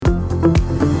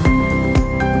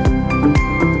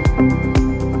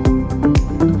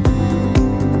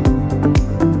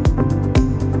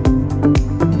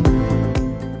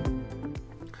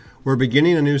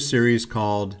beginning a new series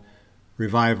called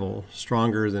Revival,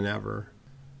 Stronger Than Ever.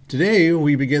 Today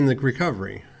we begin the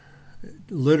recovery.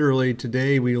 Literally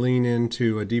today we lean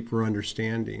into a deeper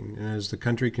understanding. And as the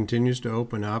country continues to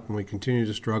open up and we continue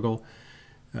to struggle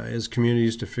as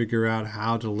communities to figure out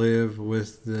how to live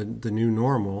with the new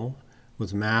normal,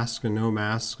 with masks and no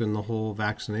masks and the whole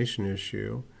vaccination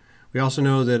issue, we also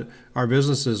know that our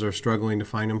businesses are struggling to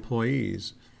find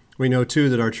employees. We know, too,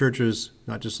 that our churches,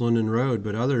 not just Linden Road,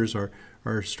 but others,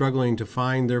 are struggling to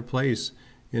find their place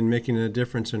in making a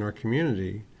difference in our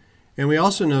community. And we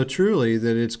also know truly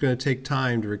that it's going to take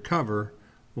time to recover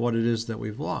what it is that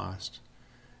we've lost.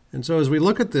 And so as we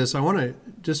look at this, I want to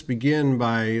just begin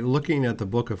by looking at the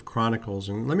book of Chronicles.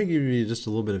 And let me give you just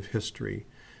a little bit of history,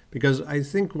 because I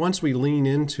think once we lean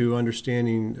into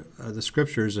understanding the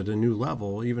scriptures at a new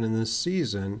level, even in this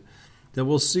season, that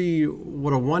we'll see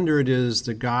what a wonder it is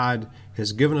that God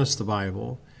has given us the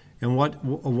Bible, and what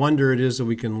a wonder it is that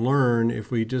we can learn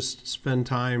if we just spend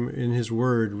time in His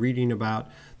Word reading about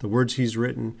the words He's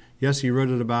written. Yes, He wrote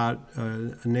it about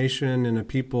a nation and a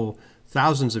people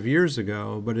thousands of years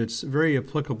ago, but it's very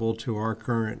applicable to our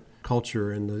current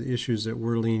culture and the issues that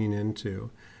we're leaning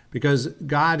into, because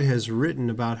God has written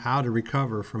about how to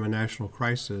recover from a national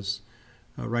crisis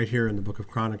right here in the book of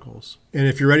Chronicles. And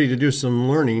if you're ready to do some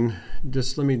learning,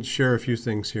 just let me share a few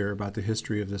things here about the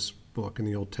history of this book in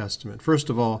the Old Testament. First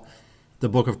of all, the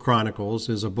book of Chronicles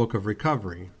is a book of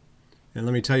recovery. And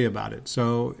let me tell you about it.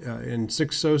 So in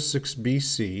 606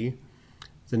 BC,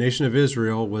 the nation of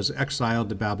Israel was exiled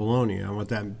to Babylonia. And what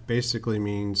that basically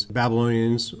means,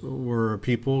 Babylonians were a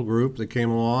people group that came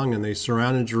along and they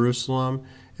surrounded Jerusalem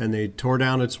and they tore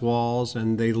down its walls,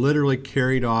 and they literally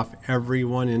carried off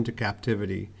everyone into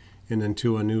captivity and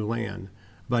into a new land,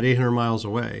 about 800 miles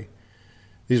away.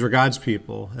 These were God's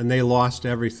people, and they lost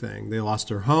everything. They lost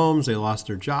their homes, they lost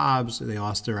their jobs, they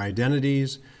lost their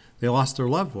identities, they lost their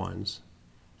loved ones.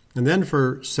 And then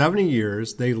for 70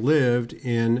 years, they lived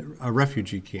in a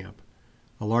refugee camp,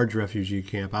 a large refugee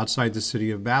camp outside the city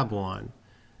of Babylon.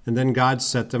 And then God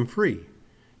set them free.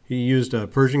 He used a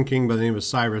Persian king by the name of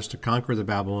Cyrus to conquer the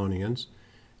Babylonians.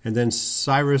 And then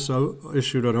Cyrus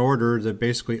issued an order that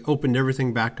basically opened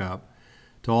everything back up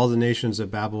to all the nations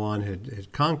that Babylon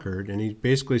had conquered. And he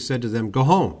basically said to them, go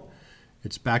home.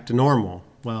 It's back to normal.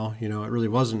 Well, it really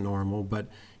wasn't normal, but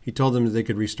he told them that they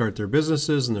could restart their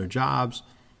businesses and their jobs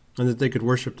and that they could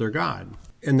worship their God.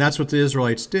 And that's what the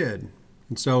Israelites did.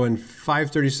 And so in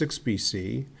 536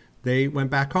 BC, they went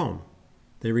back home.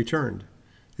 They returned.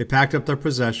 They packed up their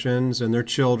possessions and their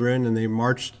children, and they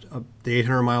marched up the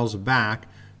 800 miles back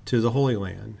to the Holy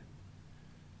Land.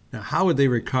 Now, how would they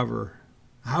recover?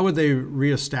 How would they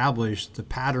reestablish the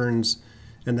patterns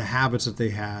and the habits that they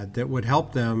had that would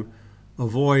help them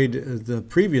avoid the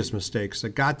previous mistakes that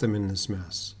got them in this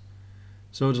mess?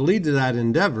 So to lead to that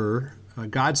endeavor,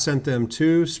 God sent them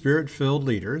two spirit-filled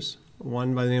leaders,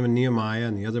 one by the name of Nehemiah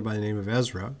and the other by the name of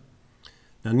Ezra.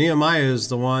 Now, Nehemiah is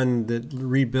the one that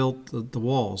rebuilt the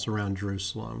walls around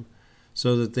Jerusalem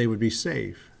so that they would be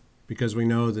safe, because we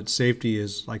know that safety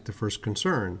is like the first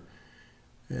concern.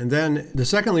 And then the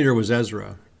second leader was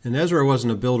Ezra. And Ezra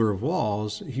wasn't a builder of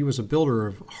walls. He was a builder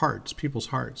of hearts, people's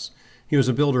hearts. He was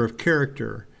a builder of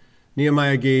character.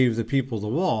 Nehemiah gave the people the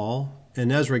wall,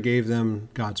 and Ezra gave them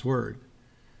God's word.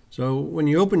 So when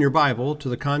you open your Bible to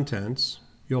the contents,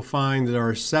 you'll find that there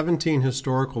are 17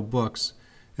 historical books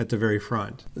at the very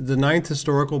front. The 9th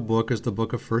historical book is the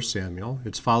book of 1 Samuel.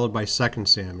 It's followed by 2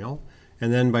 Samuel,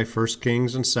 and then by 1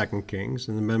 Kings and 2 Kings,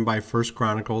 and then by 1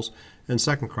 Chronicles and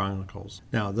 2 Chronicles.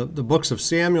 Now, the books of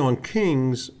Samuel and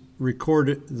Kings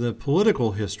record the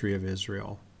political history of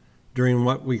Israel during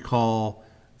what we call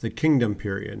the kingdom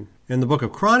period. And the book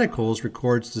of Chronicles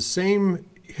records the same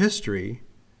history.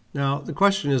 Now, the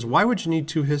question is, why would you need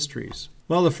two histories?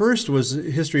 Well, the first was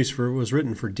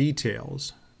written for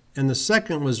details, and the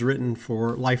second was written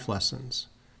for life lessons.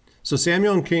 So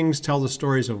Samuel and Kings tell the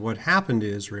stories of what happened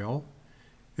to Israel,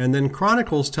 and then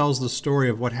Chronicles tells the story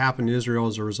of what happened to Israel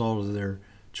as a result of their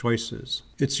choices.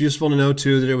 It's useful to know,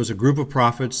 too, that it was a group of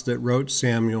prophets that wrote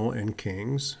Samuel and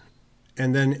Kings,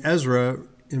 and then Ezra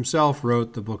himself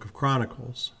wrote the book of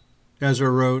Chronicles. Ezra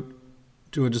wrote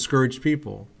to a discouraged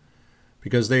people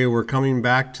because they were coming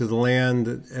back to the land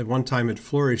that at one time had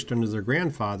flourished under their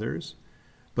grandfathers,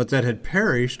 but that had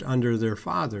perished under their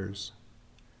fathers.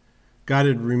 God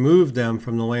had removed them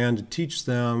from the land to teach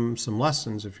them some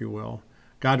lessons, if you will.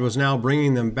 God was now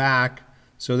bringing them back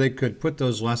so they could put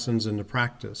those lessons into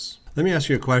practice. Let me ask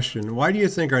you a question. Why do you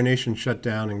think our nation shut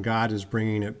down and God is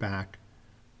bringing it back,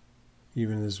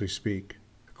 even as we speak?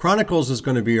 Chronicles is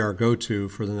going to be our go-to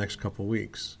for the next couple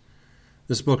weeks.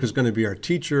 This book is going to be our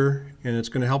teacher, and it's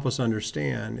going to help us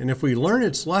understand. And if we learn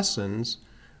its lessons,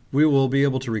 we will be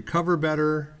able to recover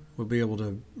better, we'll be able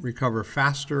to recover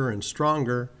faster and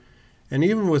stronger, and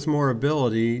even with more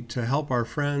ability to help our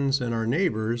friends and our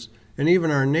neighbors and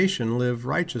even our nation live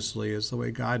righteously as the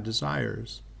way God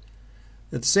desires.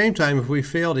 At the same time, if we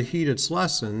fail to heed its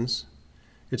lessons,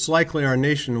 it's likely our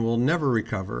nation will never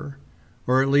recover,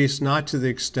 or at least not to the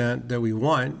extent that we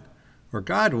want, or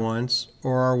God wants,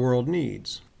 or our world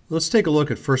needs. Let's take a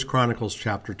look at 1 Chronicles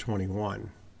chapter 21.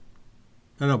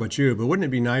 I don't know about you, but wouldn't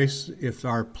it be nice if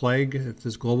our plague, if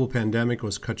this global pandemic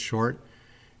was cut short,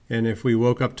 and if we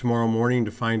woke up tomorrow morning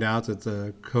to find out that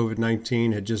the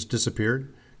COVID-19 had just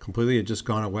disappeared completely, had just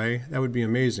gone away? That would be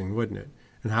amazing, wouldn't it?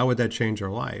 And how would that change our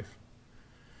life?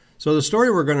 So the story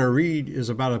we're going to read is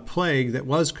about a plague that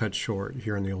was cut short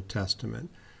here in the Old Testament.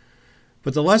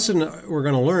 But the lesson we're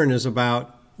going to learn is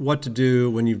about what to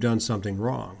do when you've done something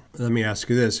wrong. Let me ask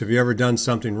you this. Have you ever done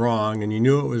something wrong and you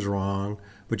knew it was wrong,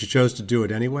 but you chose to do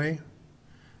it anyway?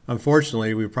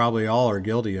 Unfortunately, we probably all are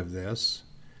guilty of this.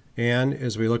 And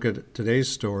as we look at today's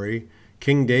story,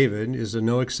 King David is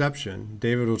no exception.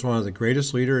 David was one of the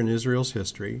greatest leaders in Israel's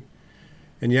history.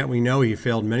 And yet we know he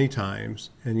failed many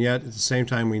times. And yet at the same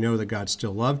time, we know that God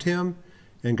still loved him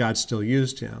and God still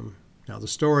used him. Now, the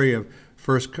story of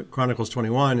 1 Chronicles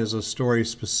 21 is a story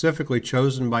specifically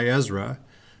chosen by Ezra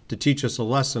to teach us a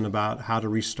lesson about how to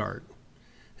restart.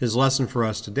 His lesson for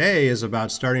us today is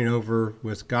about starting over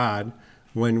with God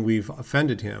when we've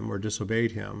offended him or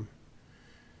disobeyed him.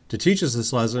 To teach us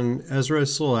this lesson, Ezra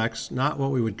selects not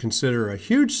what we would consider a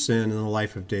huge sin in the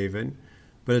life of David,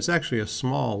 but it's actually a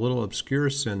small, little obscure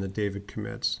sin that David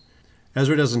commits.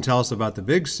 Ezra doesn't tell us about the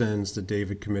big sins that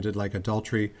David committed, like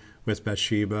adultery with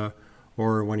Bathsheba,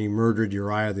 or when he murdered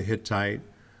Uriah the Hittite,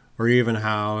 or even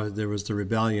how there was the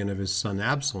rebellion of his son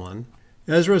Absalom.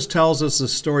 Ezra tells us the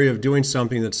story of doing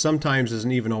something that sometimes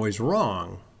isn't even always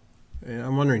wrong. And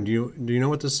I'm wondering, do you know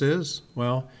what this is?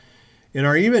 Well, in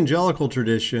our evangelical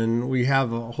tradition, we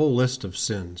have a whole list of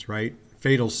sins, right?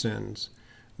 Fatal sins.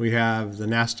 We have the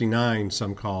nasty nine,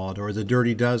 some call it, or the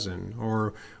dirty dozen,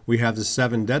 or we have the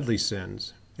 7 deadly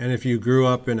sins. And if you grew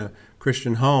up in a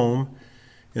Christian home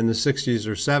in the 60s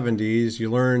or 70s, you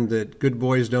learned that good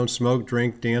boys don't smoke,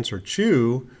 drink, dance, or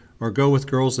chew, or go with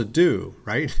girls that do,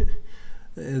 right?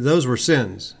 Those were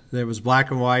sins. It was black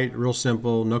and white, real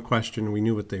simple, no question. We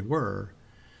knew what they were.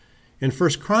 In 1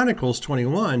 Chronicles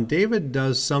 21, David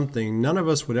does something none of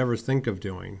us would ever think of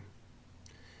doing.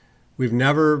 We've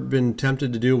never been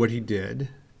tempted to do what he did.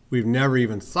 We've never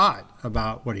even thought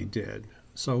about what he did.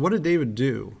 So what did David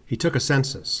do? He took a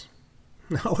census.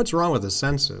 Now, what's wrong with a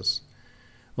census?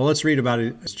 Well, let's read about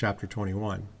it in chapter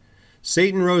 21.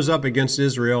 Satan rose up against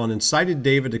Israel and incited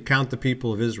David to count the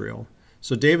people of Israel.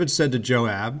 So David said to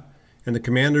Joab and the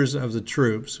commanders of the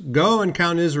troops, "Go and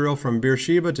count Israel from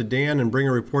Beersheba to Dan and bring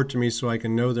a report to me so I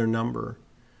can know their number."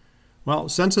 Well,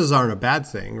 censuses aren't a bad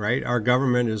thing, right? Our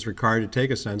government is required to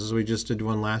take a census. We just did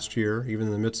one last year, even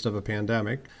in the midst of a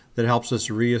pandemic, that helps us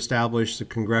reestablish the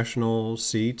congressional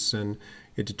seats, and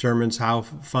it determines how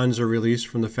funds are released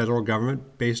from the federal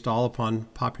government based all upon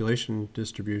population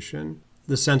distribution.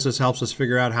 The census helps us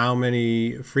figure out how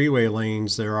many freeway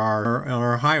lanes there are on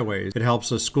our highways. It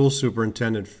helps a school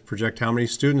superintendent project how many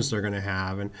students they're going to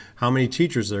have and how many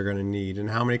teachers they're going to need and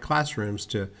how many classrooms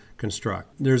to construct.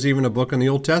 There's even a book in the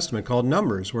Old Testament called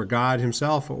Numbers, where God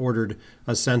himself ordered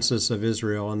a census of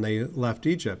Israel and they left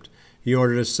Egypt. He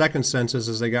ordered a second census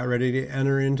as they got ready to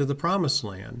enter into the Promised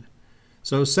Land.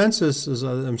 So censuses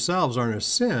themselves aren't a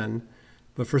sin,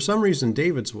 but for some reason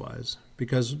David's was,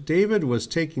 because David was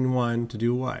taking one to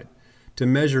do what? To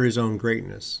measure his own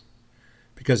greatness.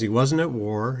 Because he wasn't at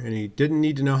war and he didn't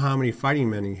need to know how many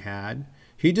fighting men he had.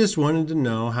 He just wanted to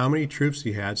know how many troops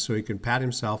he had so he could pat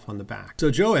himself on the back. So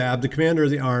Joab, the commander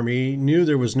of the army, knew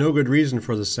there was no good reason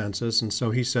for the census, and so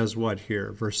he says what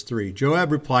here? Verse 3,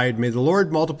 Joab replied, "May the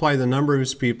Lord multiply the number of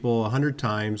his people 100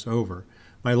 times over.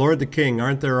 My lord the king,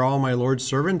 aren't there all my lord's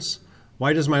servants?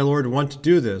 Why does my lord want to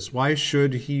do this? Why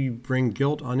should he bring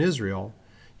guilt on Israel?"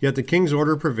 Yet the king's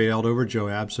order prevailed over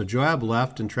Joab, so Joab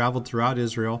left and traveled throughout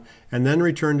Israel and then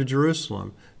returned to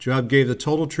Jerusalem. Joab gave the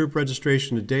total troop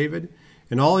registration to David.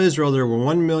 In all Israel there were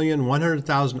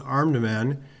 1,100,000 armed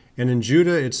men, and in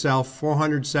Judah itself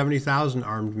 470,000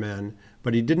 armed men.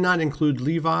 But he did not include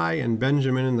Levi and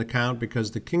Benjamin in the count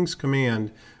because the king's command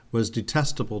was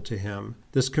detestable to him.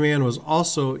 This command was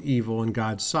also evil in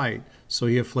God's sight, so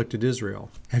he afflicted Israel.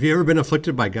 Have you ever been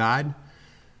afflicted by God?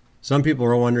 Some people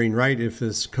are wondering, right, if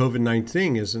this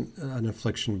COVID-19 isn't an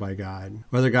affliction by God.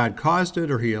 Whether God caused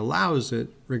it or he allows it,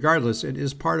 regardless, it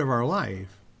is part of our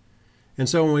life. And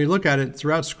so when we look at it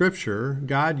throughout Scripture,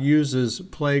 God uses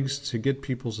plagues to get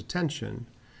people's attention.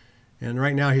 And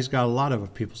right now he's got a lot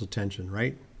of people's attention,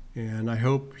 right? And I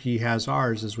hope he has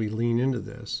ours as we lean into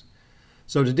this.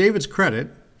 So to David's credit,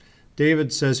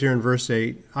 David says here in verse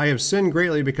 8, I have sinned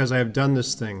greatly because I have done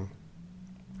this thing.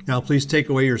 Now please take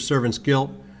away your servant's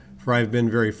guilt, for I have been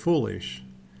very foolish.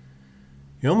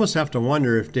 You almost have to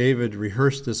wonder if David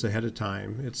rehearsed this ahead of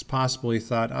time. It's possible he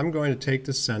thought, I'm going to take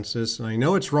this census, and I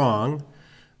know it's wrong,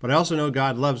 but I also know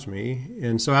God loves me,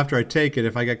 and so after I take it,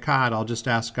 if I get caught, I'll just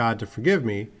ask God to forgive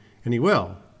me, and he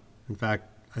will. In fact,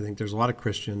 I think there's a lot of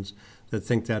Christians that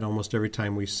think that almost every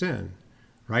time we sin,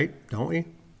 right? Don't we?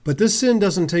 But this sin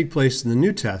doesn't take place in the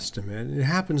New Testament. It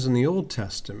happens in the Old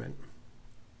Testament.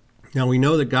 Now, we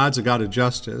know that God's a God of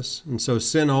justice, and so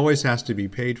sin always has to be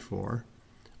paid for.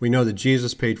 We know that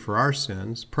Jesus paid for our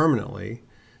sins permanently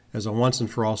as a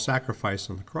once-and-for-all sacrifice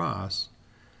on the cross.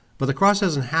 But the cross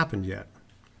hasn't happened yet.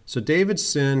 So David's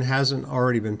sin hasn't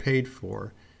already been paid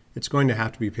for. It's going to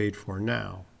have to be paid for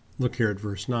now. Look here at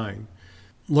verse 9.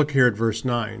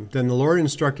 Then the Lord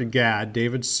instructed Gad,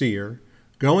 David's seer,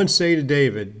 Go and say to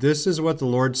David, This is what the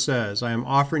Lord says. I am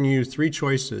offering you 3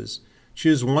 choices.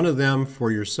 Choose one of them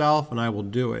for yourself, and I will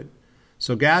do it.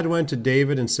 So Gad went to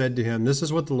David and said to him, This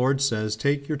is what the Lord says.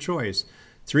 Take your choice.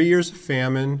 3 years of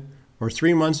famine, or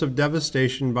 3 months of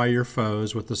devastation by your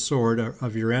foes with the sword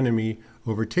of your enemy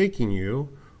overtaking you,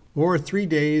 or 3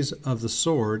 days of the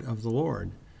sword of the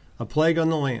Lord, a plague on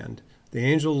the land, the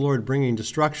angel of the Lord bringing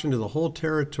destruction to the whole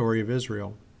territory of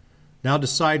Israel. Now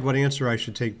decide what answer I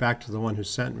should take back to the one who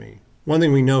sent me. One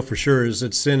thing we know for sure is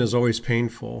that sin is always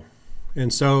painful,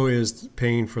 and so is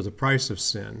paying for the price of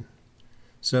sin.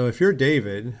 So if you're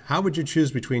David, how would you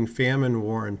choose between famine,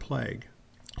 war, and plague?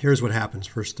 Here's what happens,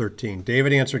 verse 13.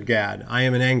 David answered Gad, I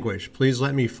am in anguish. Please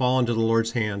let me fall into the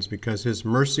Lord's hands, because his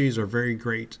mercies are very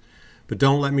great. But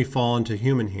don't let me fall into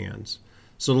human hands.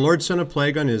 So the Lord sent a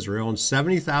plague on Israel, and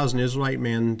 70,000 Israelite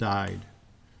men died.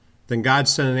 Then God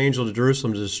sent an angel to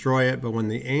Jerusalem to destroy it, but when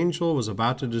the angel was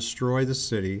about to destroy the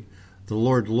city, the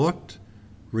Lord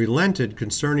relented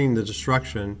concerning the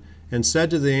destruction, and said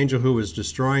to the angel who was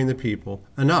destroying the people,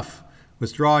 Enough,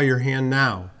 withdraw your hand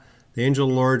now. The angel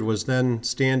of the Lord was then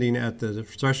standing at the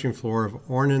threshing floor of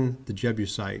Ornan the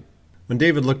Jebusite. When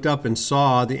David looked up and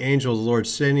saw the angel of the Lord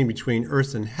standing between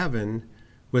earth and heaven,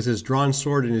 with his drawn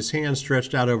sword in his hand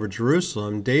stretched out over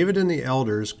Jerusalem, David and the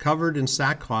elders, covered in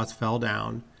sackcloth, fell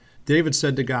down. David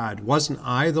said to God, Wasn't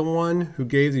I the one who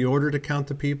gave the order to count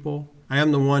the people? I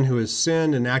am the one who has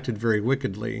sinned and acted very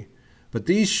wickedly. But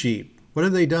these sheep, what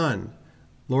have they done?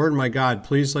 Lord my God,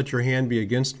 please let your hand be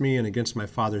against me and against my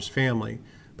father's family,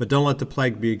 but don't let the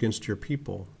plague be against your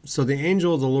people. So the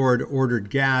angel of the Lord ordered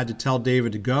Gad to tell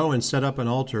David to go and set up an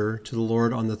altar to the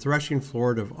Lord on the threshing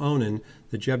floor of Onan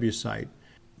the Jebusite.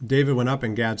 David went up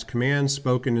in Gad's command,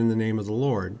 spoken in the name of the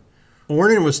Lord.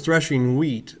 Ornan was threshing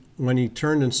wheat when he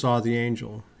turned and saw the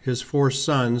angel. His 4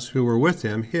 sons who were with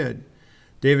him hid.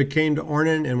 David came to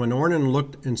Ornan, and when Ornan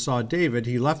looked and saw David,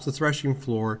 he left the threshing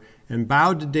floor and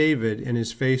bowed to David and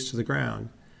his face to the ground.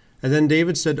 And then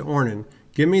David said to Ornan,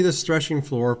 Give me this threshing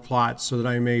floor plot so that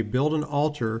I may build an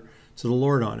altar to the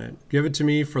Lord on it. Give it to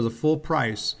me for the full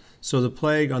price, so the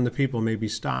plague on the people may be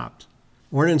stopped.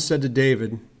 Ornan said to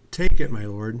David, Take it, my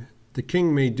lord. The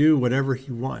king may do whatever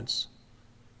he wants.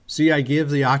 See, I give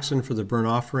the oxen for the burnt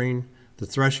offering, the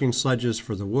threshing sledges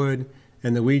for the wood,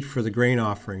 and the wheat for the grain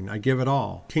offering. I give it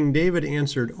all. King David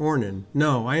answered Ornan,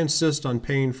 No, I insist on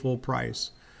paying full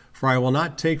price, for I will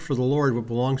not take for the Lord what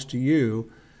belongs to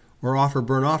you, or offer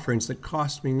burnt offerings that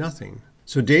cost me nothing.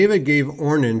 So David gave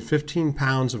Ornan 15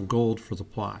 pounds of gold for the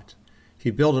plot. He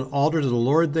built an altar to the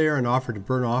Lord there and offered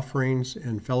burnt offerings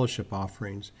and fellowship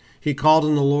offerings. He called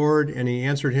on the Lord, and he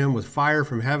answered him with fire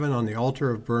from heaven on the altar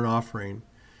of burnt offering.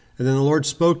 And then the Lord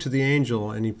spoke to the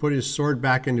angel, and he put his sword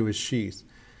back into his sheath.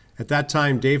 At that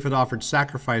time David offered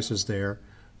sacrifices there,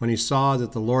 when he saw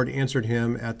that the Lord answered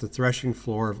him at the threshing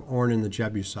floor of Ornan the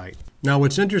Jebusite. Now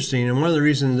what's interesting, and one of the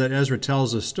reasons that Ezra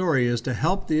tells this story, is to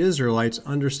help the Israelites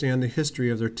understand the history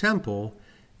of their temple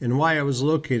and why it was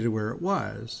located where it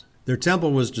was. Their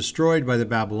temple was destroyed by the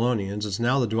Babylonians. It's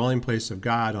now the dwelling place of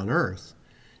God on earth.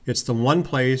 It's the one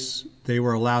place they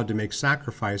were allowed to make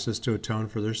sacrifices to atone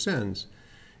for their sins.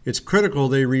 It's critical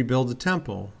they rebuild the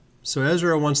temple. So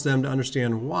Ezra wants them to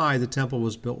understand why the temple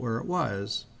was built where it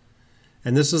was.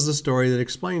 And this is the story that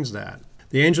explains that.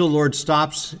 The angel of the Lord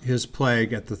stops his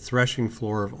plague at the threshing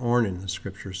floor of Ornan, the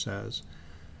scripture says.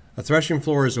 A threshing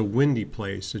floor is a windy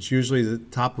place. It's usually the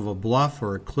top of a bluff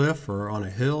or a cliff or on a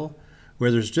hill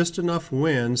where there's just enough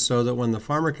wind so that when the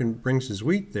farmer brings his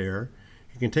wheat there,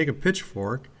 he can take a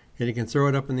pitchfork and he can throw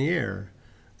it up in the air.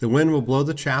 The wind will blow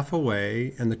the chaff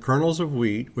away, and the kernels of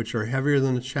wheat, which are heavier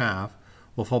than the chaff,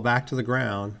 will fall back to the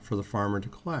ground for the farmer to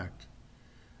collect.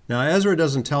 Now, Ezra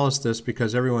doesn't tell us this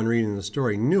because everyone reading the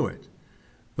story knew it,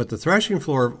 but the threshing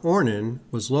floor of Ornan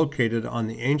was located on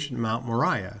the ancient Mount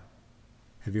Moriah.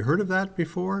 Have you heard of that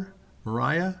before?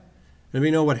 Moriah? And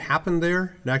we know what happened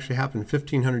there? It actually happened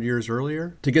 1,500 years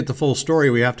earlier. To get the full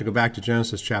story, we have to go back to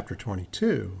Genesis chapter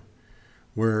 22,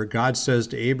 where God says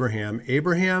to Abraham,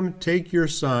 Abraham, take your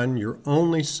son, your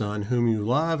only son, whom you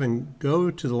love, and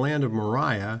go to the land of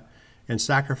Moriah and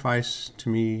sacrifice to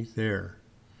me there.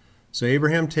 So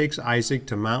Abraham takes Isaac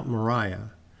to Mount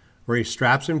Moriah, where he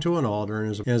straps him to an altar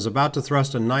and is about to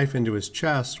thrust a knife into his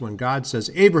chest when God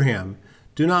says, Abraham,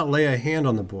 do not lay a hand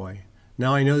on the boy.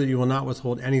 Now I know that you will not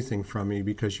withhold anything from me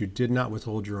because you did not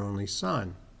withhold your only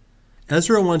son.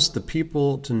 Ezra wants the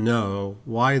people to know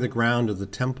why the ground of the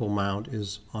Temple Mount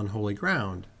is on holy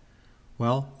ground.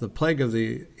 Well, the plague of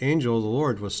the angel of the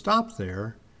Lord was stopped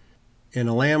there, and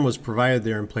a lamb was provided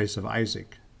there in place of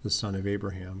Isaac, the son of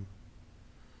Abraham.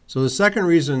 So the second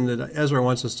reason that Ezra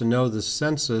wants us to know the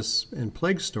census and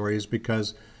plague story is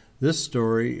because this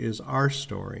story is our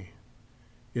story.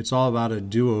 It's all about a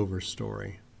do-over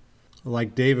story.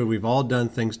 Like David, we've all done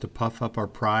things to puff up our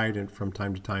pride and from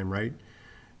time to time, right?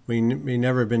 We may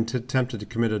never have been tempted to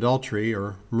commit adultery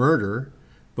or murder,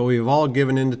 but we have all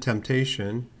given in to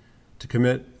temptation to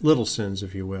commit little sins,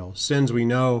 if you will. Sins we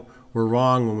know were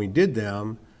wrong when we did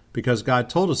them because God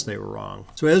told us they were wrong.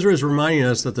 So Ezra is reminding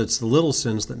us that it's the little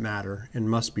sins that matter and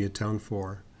must be atoned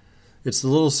for. It's the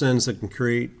little sins that can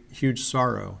create huge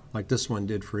sorrow, like this one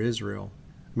did for Israel.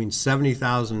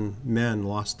 70,000 men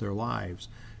lost their lives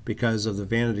because of the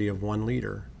vanity of one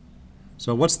leader.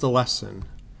 So what's the lesson?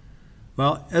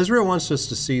 Well, Ezra wants us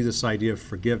to see this idea of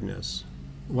forgiveness,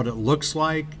 what it looks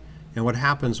like, and what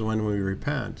happens when we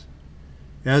repent.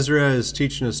 Ezra is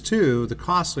teaching us, too, the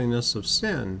costliness of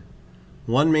sin.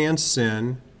 One man's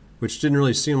sin, which didn't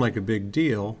really seem like a big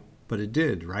deal, but it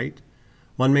did, right?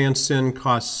 One man's sin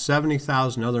cost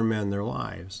 70,000 other men their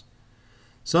lives.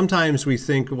 Sometimes we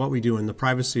think what we do in the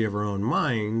privacy of our own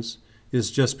minds is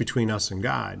just between us and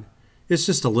God. It's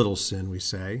just a little sin, we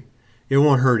say. It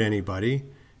won't hurt anybody,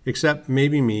 except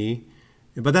maybe me,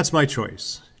 but that's my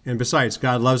choice. And besides,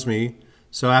 God loves me,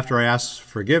 so after I ask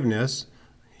forgiveness,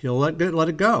 he'll let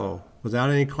it go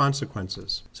without any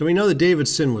consequences. So we know that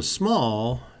David's sin was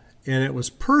small, and it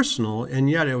was personal, and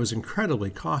yet it was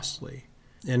incredibly costly.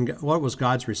 And what was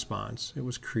God's response? It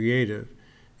was creative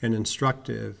and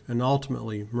instructive and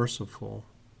ultimately merciful.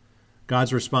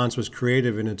 God's response was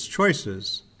creative in its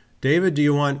choices. David, do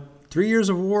you want 3 years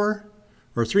of war,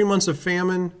 or 3 months of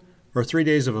famine, or 3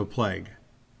 days of a plague?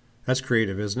 That's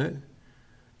creative, isn't it?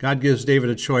 God gives David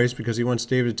a choice because he wants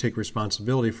David to take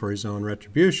responsibility for his own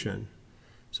retribution.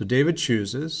 So David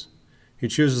chooses. He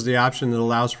chooses the option that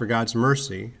allows for God's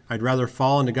mercy. I'd rather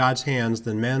fall into God's hands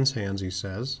than men's hands, he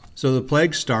says. So the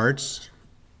plague starts,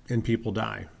 and people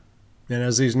die. And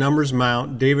as these numbers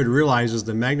mount, David realizes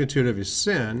the magnitude of his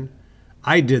sin.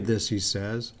 I did this, he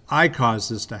says. I caused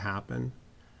this to happen.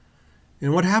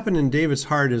 And what happened in David's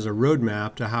heart is a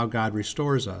roadmap to how God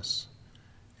restores us.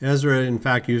 Ezra, in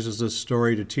fact, uses this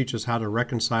story to teach us how to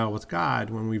reconcile with God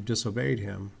when we've disobeyed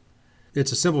him.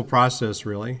 It's a simple process,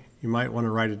 really. You might want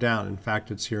to write it down. In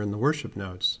fact, it's here in the worship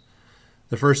notes.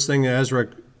 The first thing that Ezra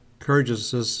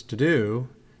encourages us to do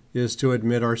is to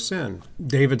admit our sin.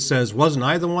 David says, wasn't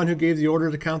I the one who gave the order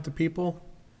to count the people?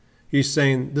 He's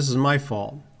saying, this is my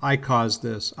fault. I caused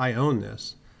this. I own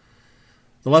this.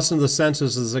 The lesson of the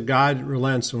census is that God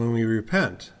relents when we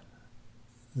repent.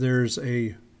 There's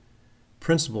a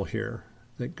principle here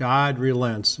that God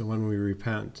relents when we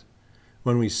repent.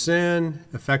 When we sin,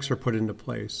 effects are put into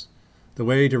place. The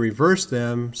way to reverse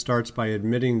them starts by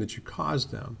admitting that you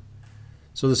caused them.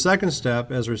 So the second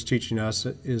step, Ezra's teaching us,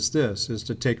 is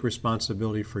to take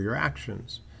responsibility for your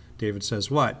actions. David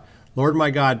says what? Lord my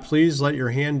God, please let your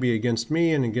hand be against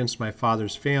me and against my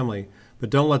father's family, but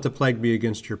don't let the plague be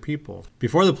against your people.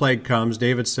 Before the plague comes,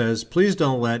 David says, please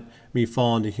don't let me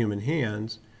fall into human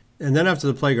hands. And then after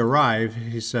the plague arrived,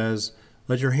 he says,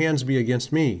 let your hands be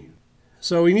against me.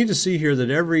 So we need to see here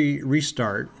that every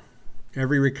restart,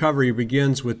 every recovery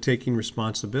begins with taking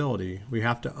responsibility. We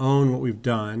have to own what we've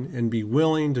done and be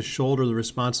willing to shoulder the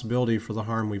responsibility for the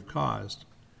harm we've caused.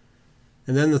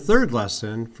 And then the third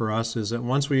lesson for us is that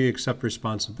once we accept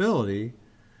responsibility,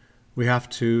 we have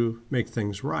to make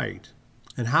things right.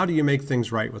 And how do you make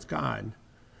things right with God?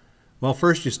 Well,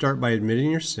 first you start by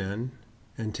admitting your sin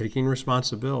and taking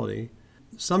responsibility.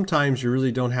 Sometimes you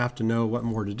really don't have to know what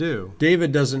more to do.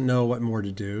 David doesn't know what more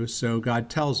to do, so God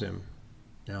tells him.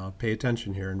 Now pay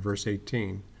attention here in verse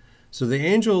 18. So the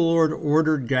angel of the Lord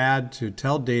ordered Gad to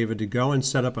tell David to go and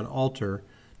set up an altar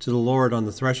to the Lord on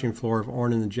the threshing floor of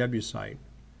Ornan the Jebusite.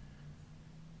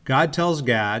 God tells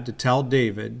Gad to tell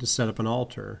David to set up an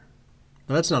altar.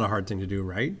 Well, that's not a hard thing to do,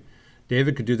 right?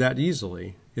 David could do that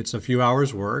easily. It's a few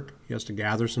hours' work. He has to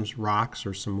gather some rocks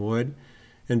or some wood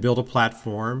and build a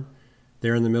platform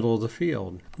there in the middle of the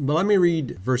field. But let me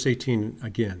read verse 18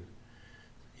 again.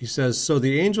 He says, So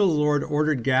the angel of the Lord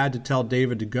ordered Gad to tell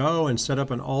David to go and set up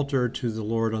an altar to the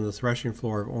Lord on the threshing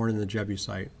floor of Ornan the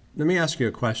Jebusite. Let me ask you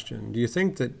a question. Do you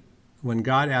think that when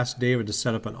God asked David to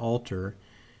set up an altar,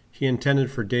 he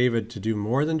intended for David to do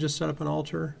more than just set up an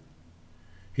altar?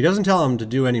 He doesn't tell him to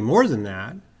do any more than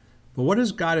that, but what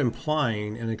is God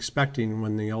implying and expecting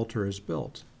when the altar is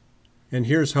built? And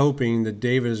here's hoping that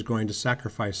David is going to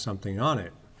sacrifice something on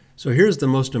it. So here's the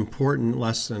most important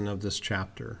lesson of this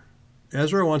chapter.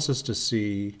 Ezra wants us to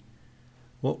see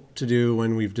what to do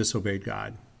when we've disobeyed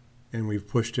God and we've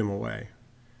pushed him away.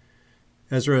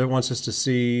 Ezra wants us to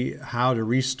see how to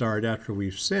restart after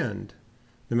we've sinned,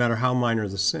 no matter how minor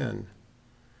the sin.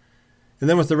 And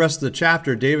then with the rest of the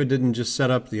chapter, David didn't just set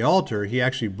up the altar, he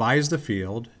actually buys the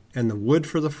field and the wood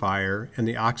for the fire and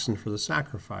the oxen for the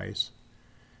sacrifice.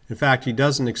 In fact, he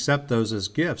doesn't accept those as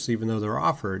gifts, even though they're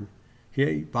offered.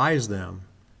 He buys them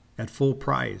at full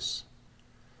price.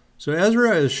 So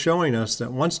Ezra is showing us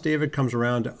that once David comes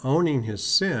around to owning his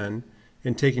sin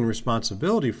and taking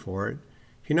responsibility for it,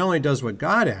 he not only does what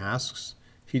God asks,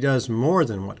 he does more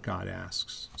than what God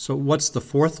asks. So what's the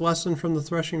fourth lesson from the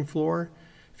threshing floor?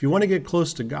 If you want to get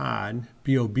close to God,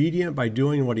 be obedient by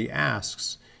doing what he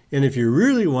asks. And if you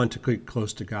really want to get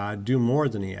close to God, do more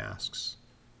than he asks.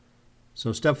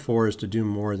 So step 4 is to do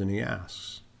more than he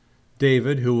asks.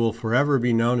 David, who will forever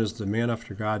be known as the man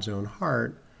after God's own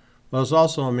heart, was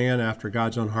also a man after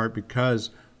God's own heart because,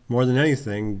 more than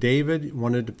anything, David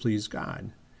wanted to please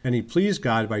God. And he pleased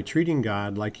God by treating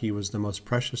God like he was the most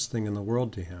precious thing in the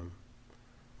world to him.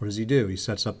 What does he do? He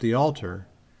sets up the altar,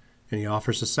 and he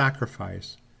offers a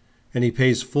sacrifice, and he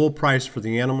pays full price for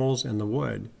the animals and the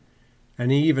wood,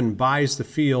 and he even buys the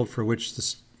field for which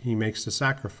he makes the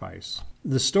sacrifice.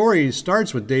 The story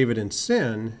starts with David in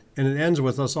sin, and it ends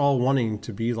with us all wanting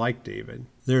to be like David.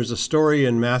 There's a story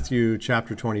in Matthew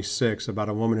chapter 26 about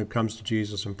a woman who comes to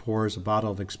Jesus and pours a bottle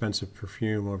of expensive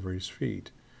perfume over his feet.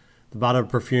 The bottle of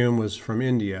perfume was from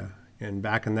India, and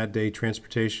back in that day,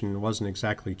 transportation wasn't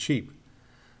exactly cheap.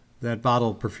 That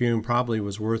bottle of perfume probably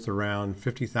was worth around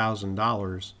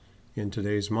 $50,000 in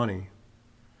today's money.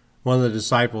 One of the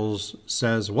disciples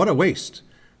says, "What a waste!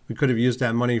 We could have used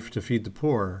that money to feed the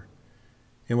poor."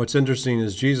 And what's interesting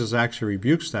is Jesus actually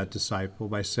rebukes that disciple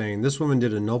by saying, "This woman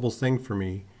did a noble thing for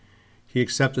me." He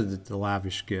accepted the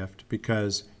lavish gift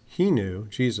because he knew,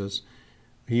 Jesus,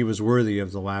 he was worthy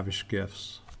of the lavish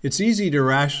gifts. It's easy to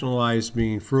rationalize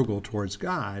being frugal towards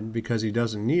God because he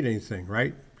doesn't need anything,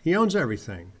 right? He owns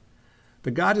everything.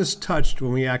 But God is touched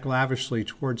when we act lavishly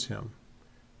towards him.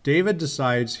 David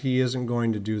decides he isn't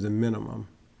going to do the minimum.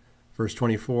 Verse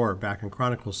 24 back in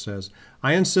Chronicles says,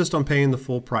 "I insist on paying the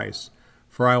full price,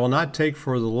 for I will not take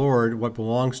for the Lord what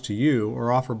belongs to you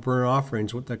or offer burnt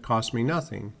offerings that cost me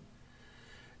nothing."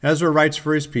 Ezra writes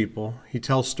for his people. He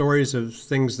tells stories of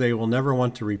things they will never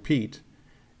want to repeat,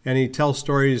 and he tells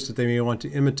stories that they may want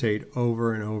to imitate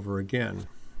over and over again.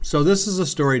 So this is a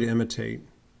story to imitate.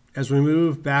 As we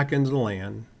move back into the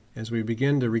land, as we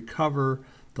begin to recover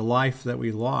the life that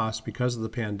we lost because of the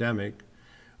pandemic,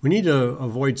 we need to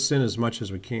avoid sin as much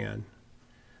as we can.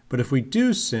 But if we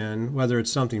do sin, whether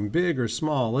it's something big or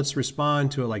small, let's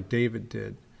respond to it like David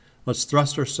did. Let's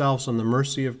thrust ourselves on the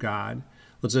mercy of God.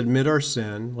 Let's admit our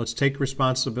sin. Let's take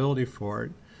responsibility for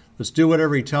it. Let's do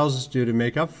whatever he tells us to do to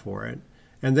make up for it.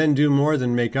 And then do more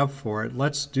than make up for it.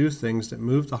 Let's do things that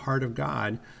move the heart of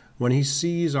God when he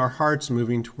sees our hearts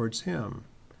moving towards him.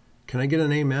 Can I get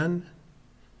an amen?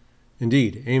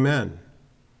 Indeed, amen.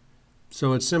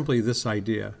 So it's simply this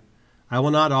idea. I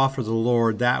will not offer the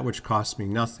Lord that which costs me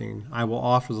nothing. I will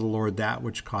offer the Lord that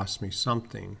which costs me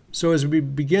something. So as we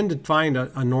begin to find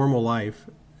a normal life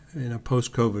in a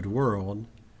post-COVID world,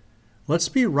 let's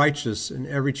be righteous in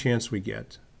every chance we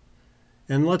get.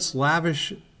 And let's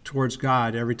lavish towards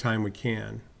God every time we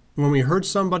can. When we hurt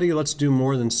somebody, let's do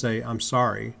more than say, "I'm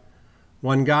sorry."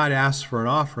 When God asks for an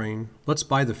offering, let's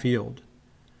buy the field.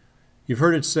 You've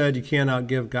heard it said you can't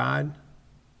outgive God.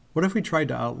 What if we tried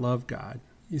to outlove God?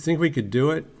 You think we could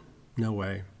do it? No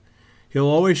way. He'll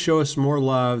always show us more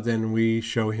love than we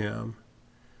show him.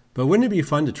 But wouldn't it be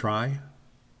fun to try?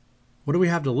 What do we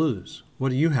have to lose? What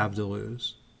do you have to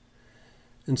lose?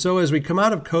 And so as we come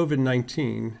out of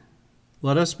COVID-19,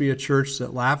 Let us be a church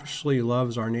that lavishly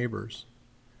loves our neighbors.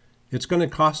 It's going to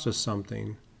cost us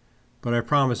something, but I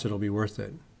promise it'll be worth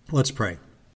it. Let's pray.